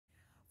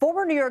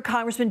Former New York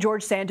Congressman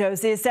George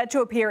Santos is set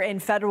to appear in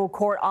federal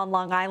court on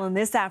Long Island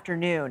this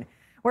afternoon,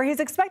 where he's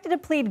expected to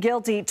plead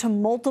guilty to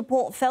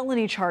multiple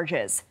felony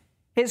charges.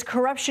 His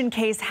corruption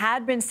case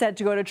had been set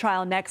to go to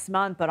trial next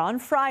month, but on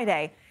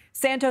Friday,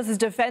 Santos'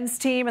 defense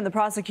team and the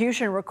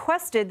prosecution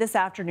requested this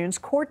afternoon's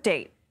court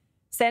date.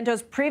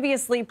 Santos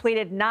previously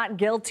pleaded not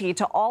guilty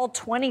to all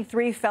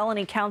 23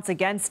 felony counts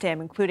against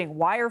him, including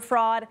wire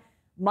fraud,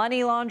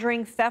 money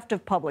laundering, theft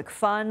of public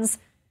funds.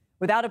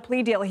 Without a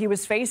plea deal, he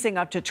was facing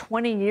up to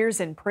 20 years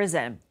in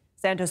prison.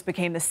 Santos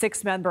became the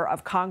sixth member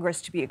of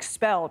Congress to be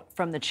expelled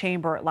from the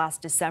chamber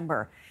last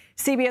December.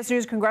 CBS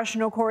News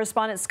congressional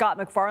correspondent Scott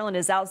MacFarlane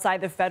is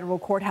outside the federal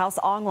courthouse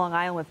on Long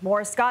Island with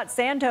more. Scott,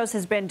 Santos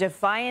has been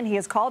defiant. He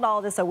has called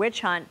all this a witch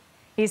hunt.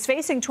 He's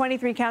facing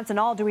 23 counts in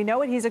all. Do we know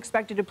what he's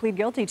expected to plead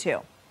guilty to?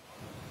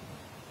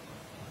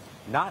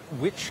 Not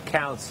which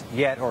counts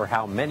yet or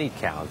how many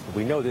counts, but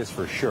we know this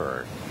for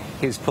sure.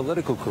 His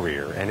political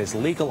career and his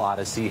legal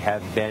odyssey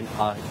have been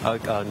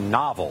a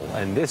novel,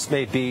 and this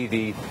may be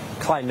the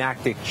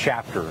climactic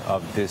chapter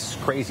of this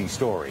crazy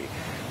story.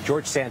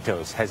 George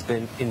Santos has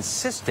been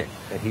insistent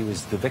that he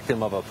was the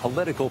victim of a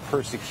political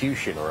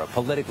persecution or a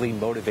politically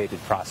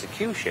motivated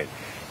prosecution.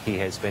 He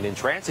has been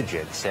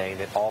intransigent, saying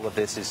that all of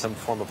this is some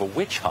form of a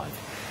witch hunt.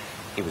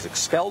 He was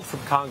expelled from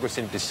Congress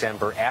in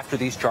December after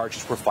these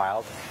charges were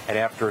filed and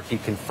after he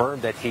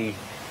confirmed that he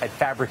had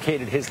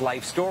fabricated his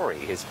life story,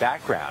 his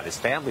background, his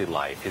family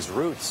life, his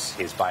roots,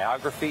 his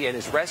biography, and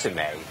his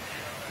resume.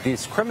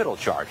 These criminal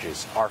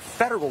charges are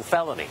federal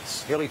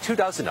felonies, nearly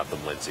 24 of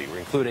them, Lindsay,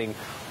 including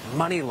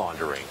money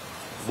laundering,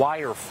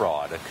 wire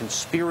fraud, a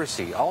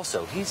conspiracy.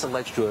 Also, he's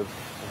alleged to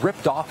have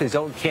ripped off his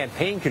own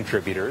campaign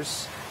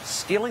contributors,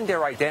 stealing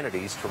their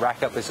identities to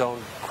rack up his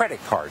own credit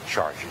card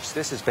charges.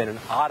 This has been an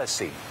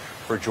odyssey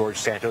for George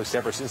Santos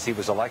ever since he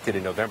was elected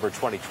in November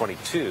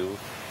 2022.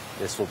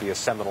 This will be a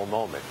seminal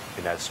moment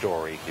in that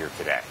story here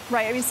today.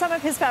 Right. I mean, some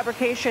of his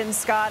fabrications,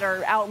 Scott,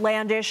 are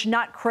outlandish,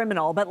 not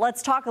criminal. But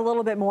let's talk a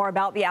little bit more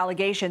about the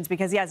allegations,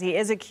 because, yes, he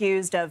is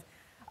accused of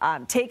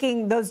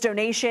taking those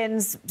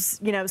donations,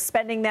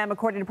 spending them,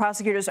 according to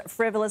prosecutors,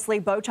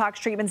 frivolously, Botox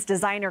treatments,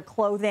 designer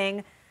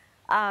clothing.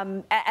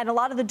 And a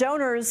lot of the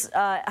donors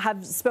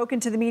have spoken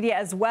to the media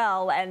as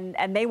well,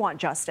 and they want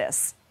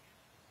justice.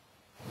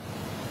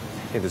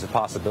 There's a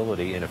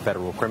possibility in a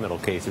federal criminal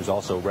case. There's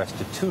also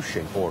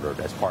restitution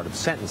ordered as part of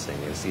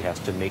sentencing, as he has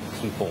to make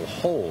people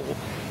whole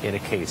in a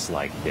case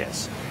like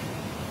this.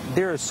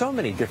 There are so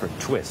many different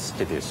twists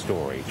to this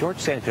story. George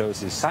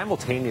Santos is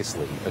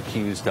simultaneously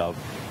accused of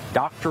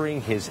doctoring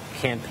his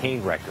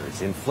campaign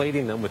records,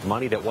 inflating them with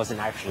money that wasn't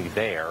actually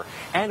there,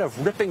 and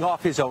of ripping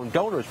off his own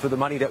donors for the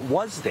money that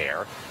was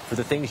there for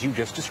the things you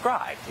just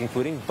described,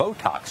 including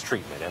Botox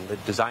treatment and the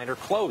designer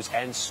clothes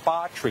and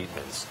spa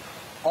treatments.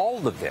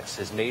 All of this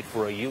is made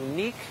for a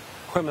unique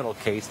criminal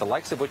case, the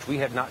likes of which we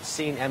have not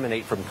seen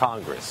emanate from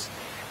Congress.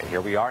 And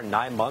here we are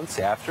 9 months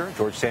after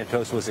George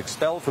Santos was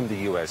expelled from the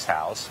U.S.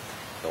 House.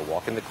 He'll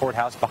walk in the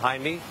courthouse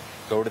behind me,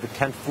 go to the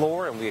 10th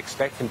floor, and we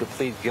expect him to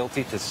plead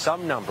guilty to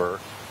some number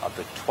of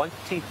the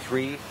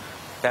 23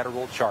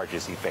 federal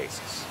charges he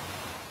faces.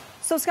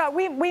 So, Scott,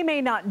 we may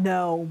not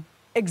know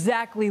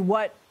exactly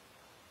what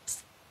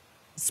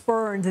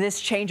spurned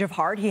this change of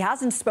heart. He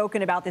hasn't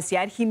spoken about this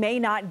yet. He may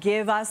not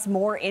give us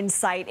more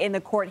insight in the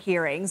court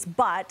hearings,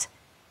 but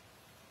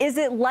is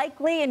it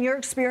likely, in your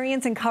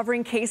experience in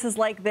covering cases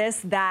like this,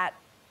 that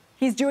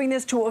he's doing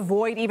this to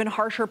avoid even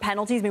harsher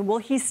penalties? I mean, will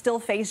he still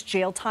face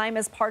jail time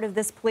as part of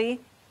this plea?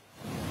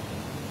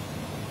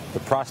 The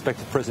prospect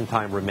of prison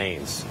time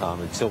remains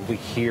until we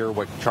hear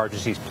what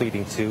charges he's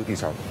pleading to.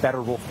 These are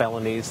federal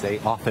felonies. They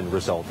often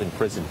result in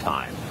prison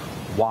time.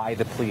 Why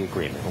the plea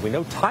agreement? Well, we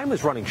know time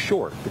is running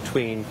short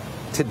between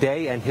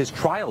today and his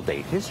trial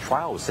date. His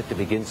trial was set to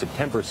begin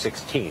September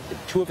 16th. And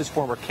two of his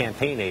former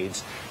campaign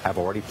aides have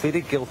already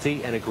pleaded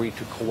guilty and agreed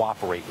to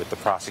cooperate with the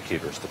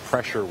prosecutors. The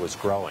pressure was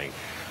growing.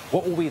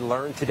 What will we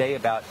learn today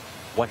about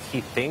what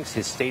he thinks,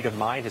 his state of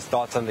mind, his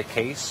thoughts on the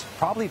case?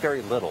 Probably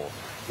very little.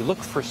 You look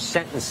for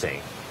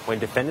sentencing when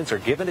defendants are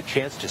given a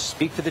chance to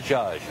speak to the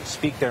judge and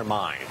speak their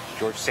mind.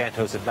 George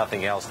Santos, if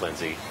nothing else,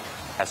 Lindsay,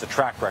 has a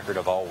track record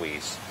of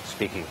always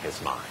speaking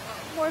his mind.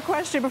 More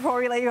question before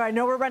we let you go. I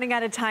know we're running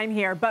out of time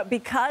here, but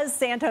because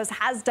Santos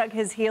has dug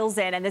his heels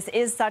in and this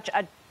is such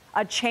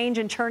a change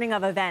and turning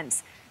of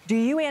events, do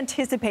you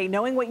anticipate,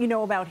 knowing what you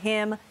know about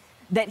him,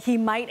 that he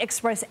might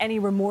express any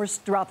remorse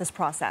throughout this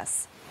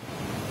process?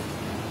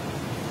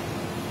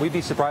 We'd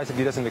be surprised if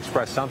he doesn't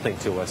express something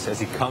to us as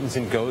he comes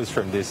and goes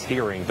from this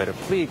hearing. But a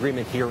plea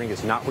agreement hearing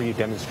is not where you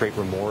demonstrate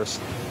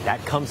remorse.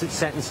 That comes at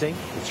sentencing.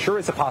 It sure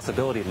is a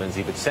possibility,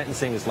 Lindsay, but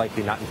sentencing is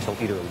likely not until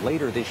either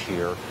later this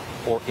year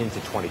or into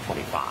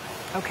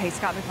 2025. Okay,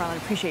 Scott MacFarlane,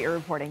 appreciate your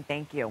reporting.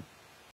 Thank you.